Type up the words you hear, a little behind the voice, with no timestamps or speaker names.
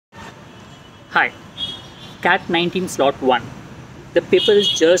Hi, Cat 19 slot 1. The paper is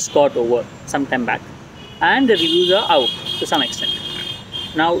just got over some time back and the reviews are out to some extent.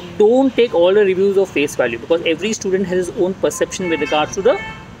 Now, don't take all the reviews of face value because every student has his own perception with regards to the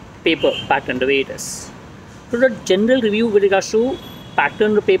paper pattern, the way it is. So, the general review with regards to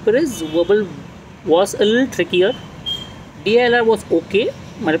pattern of the paper is verbal was a little trickier. DLR was okay,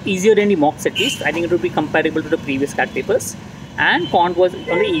 easier than the mocks at least. I think it would be comparable to the previous CAT papers. And Quant was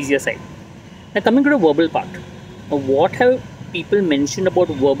on the easier side. Now coming to the verbal part, what have people mentioned about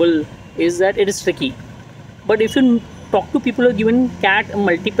verbal is that it is tricky. But if you talk to people who are given CAT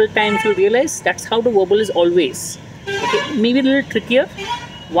multiple times, you realize that's how the verbal is always. Okay, maybe a little trickier.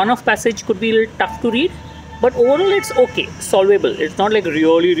 One-off passage could be a little tough to read, but overall it's okay, solvable. It's not like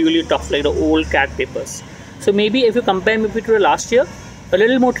really tough like the old CAT papers. So maybe if you compare maybe to the last year, a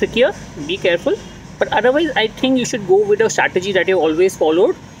little more trickier, be careful. But otherwise, I think you should go with a strategy that you've always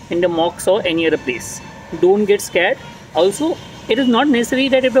followed in the mocks or any other place. Don't get scared. Also, it is not necessary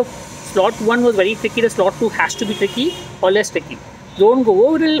that if the slot 1 was very tricky, the slot 2 has to be tricky or less tricky. Don't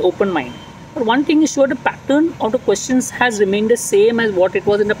go with a little open mind. But one thing is sure, the pattern of the questions has remained the same as what it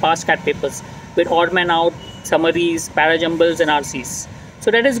was in the past CAT papers with odd man out, summaries, parajumbles and RCs.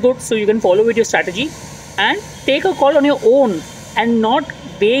 So that is good. So you can follow with your strategy and take a call on your own and not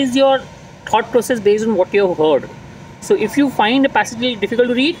base your thought process based on what you have heard. So if you find a passage difficult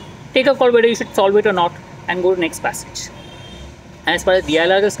to read, take a call whether you should solve it or not and go to the next passage. And as far as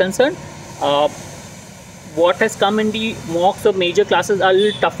DLR is concerned, what has come in the mocks of major classes are a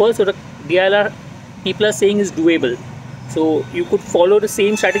little tougher. So the DLR people are saying is doable. So you could follow the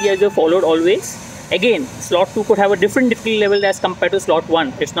same strategy as you have followed always. Again, slot 2 could have a different difficulty level as compared to slot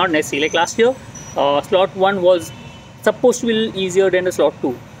 1. It's not necessary. Like last year, slot 1 was supposed to be a little easier than the slot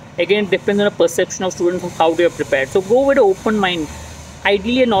 2. Again, it depends on the perception of students of how they are prepared. So go with an open mind.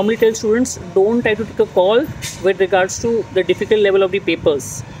 Ideally, I normally tell students, don't try to take a call with regards to the difficult level of the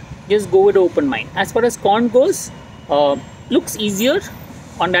papers. Just go with an open mind. As far as Quant goes, looks easier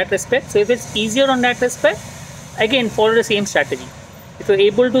on that respect. So if it's easier on that respect, again, follow the same strategy. If you're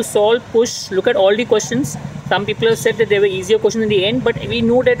able to solve, push, look at all the questions. Some people have said that there were easier questions in the end, but we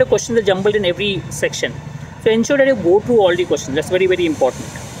know that the questions are jumbled in every section. So ensure that you go through all the questions. That's very important.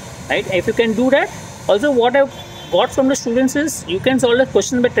 Right? If you can do that, also what I've got from the students is you can solve the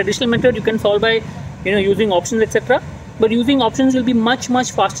questions by traditional method, you can solve by using options, etc. But using options will be much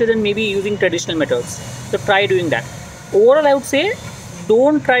faster than maybe using traditional methods. So try doing that. Overall, I would say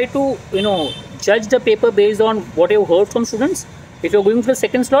don't try to judge the paper based on what you've heard from students. If you're going for the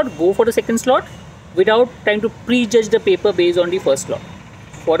second slot, go for the second slot without trying to prejudge the paper based on the first slot.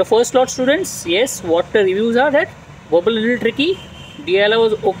 For the first slot students, yes, what the reviews are that verbal a little tricky, DLR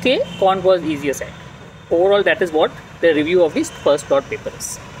was okay, Quant was easier side. Overall, that is what the review of this first slot paper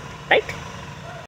is. Right?